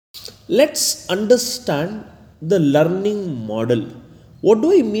let's understand the learning model. What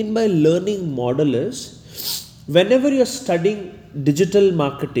do I mean by learning model is, whenever you're studying digital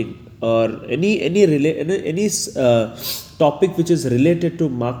marketing or any topic which is related to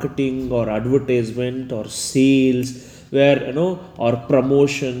marketing or advertisement or sales, where or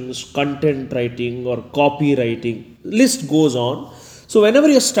promotions, content writing or copywriting, list goes on. So whenever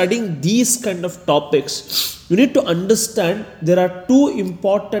you're studying these kind of topics, you need to understand there are two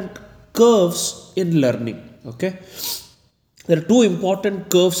important curves in learning. Okay, there are two important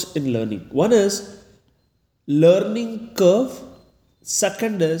curves in learning. One is learning curve,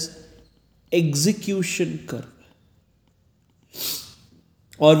 second is execution curve,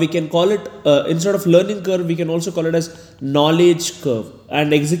 or we can call it, instead of learning curve, we can also call it as knowledge curve,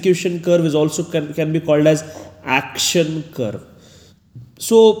 and execution curve is also can be called as action curve.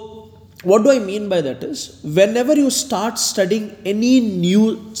 So what do I mean by that is, whenever you start studying any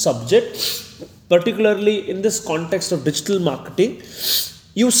new subject, particularly in this context of digital marketing,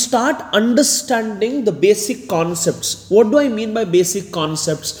 you start understanding the basic concepts. What do I mean by basic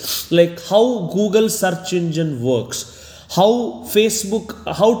concepts? Like how Google search engine works, how Facebook,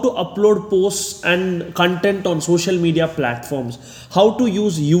 how to upload posts and content on social media platforms, how to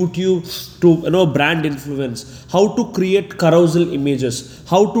use YouTube to brand influence, how to create carousel images,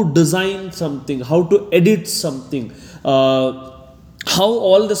 how to design something, how to edit something, how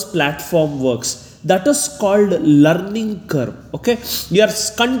all this platform works. That is called learning curve. Okay, you are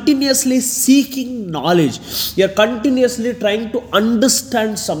continuously seeking knowledge, you are continuously trying to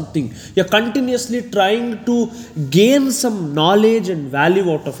understand something, you are continuously trying to gain some knowledge and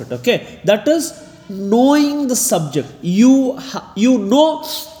value out of it. Okay, that is knowing the subject. You know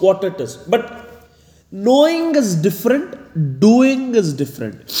what it is, but knowing is different, doing is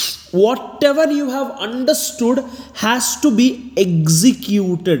different. Whatever you have understood has to be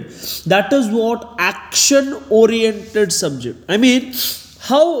executed. That is what action oriented subject. I mean,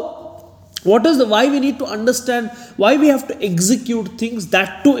 what is the why we need to understand, why we have to execute things,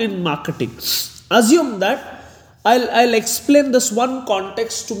 that too in marketing. Assume that I'll explain this one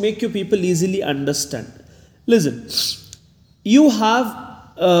context to make you people easily understand. Listen, you have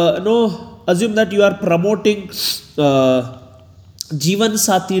assume that you are promoting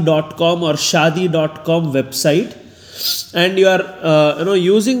jeevansathi.com or shadi.com website, and you are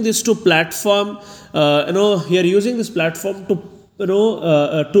using this to platform, you are using this platform to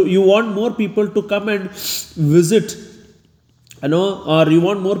you want more people to come and visit, or you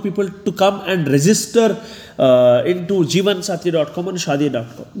want more people to come and register into jeevansathi.com and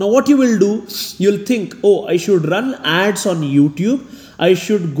shadi.com. Now what you will do, you'll think, oh, I should run ads on YouTube, I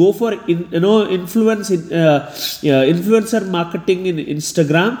should go for influencer marketing in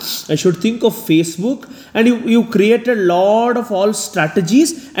Instagram, I should think of Facebook, and you created a lot of all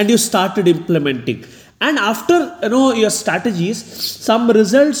strategies and you started implementing. And after your strategies, some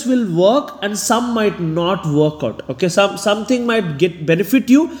results will work and some might not work out. Okay, something might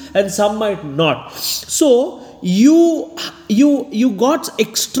benefit you and some might not. So you got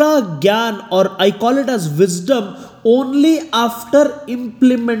extra gyan, or I call it as wisdom, only after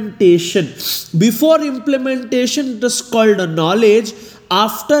implementation. Before implementation it is called knowledge,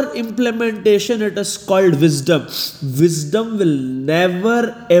 after implementation it is called wisdom. Wisdom will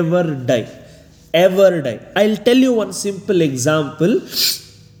never ever die. I'll tell you one simple example.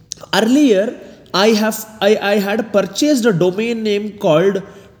 Earlier I had purchased a domain name called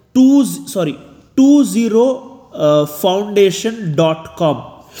 20foundation.com.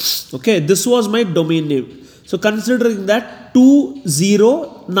 Okay, this was my domain name. So considering that 20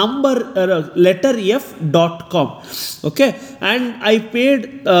 okay, and I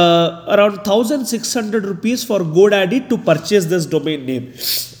paid around 1,600 rupees for GoDaddy to purchase this domain name.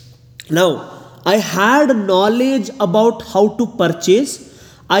 Now I had knowledge about how to purchase,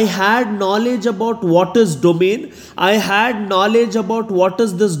 I had knowledge about what is domain, I had knowledge about what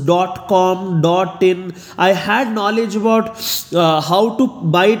is this .com, .in, I had knowledge about how to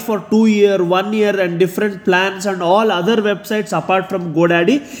buy it for 2 year, 1 year and different plans and all other websites apart from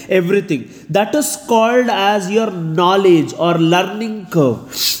GoDaddy, everything. That is called as your knowledge or learning curve.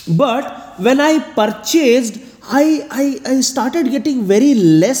 But when I purchased, I started getting very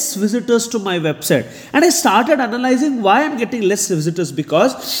less visitors to my website, and I started analyzing why I'm getting less visitors,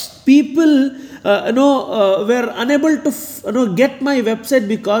 because people were unable to get my website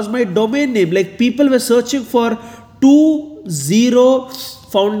because my domain name, like people were searching for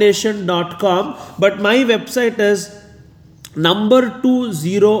 20foundation.com, but my website is number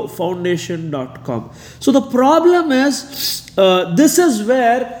 20foundation.com. So the problem is, this is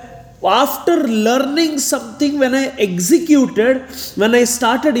where After learning something, when I executed, when I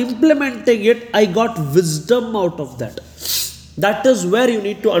started implementing it, I got wisdom out of that. That is where you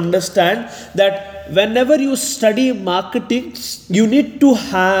need to understand that whenever you study marketing, you need to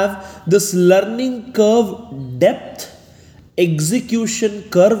have this learning curve depth, execution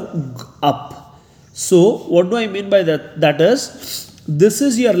curve up. So what do I mean by that? That is, this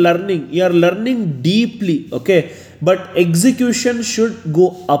is your learning, you are learning deeply, okay, but execution should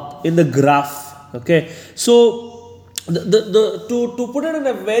go up in the graph, okay. So to put it in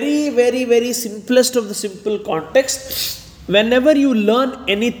a very simplest of the simple context, whenever you learn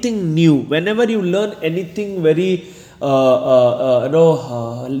anything new, whenever you learn anything very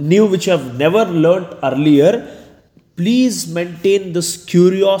new which you have never learned earlier, please maintain this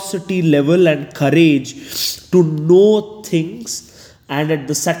curiosity level and courage to know things. And at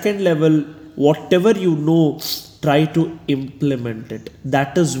the second level, whatever you know, try to implement it.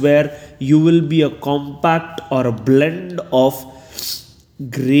 That is where you will be a compact or a blend of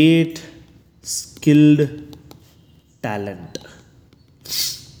great skilled talent.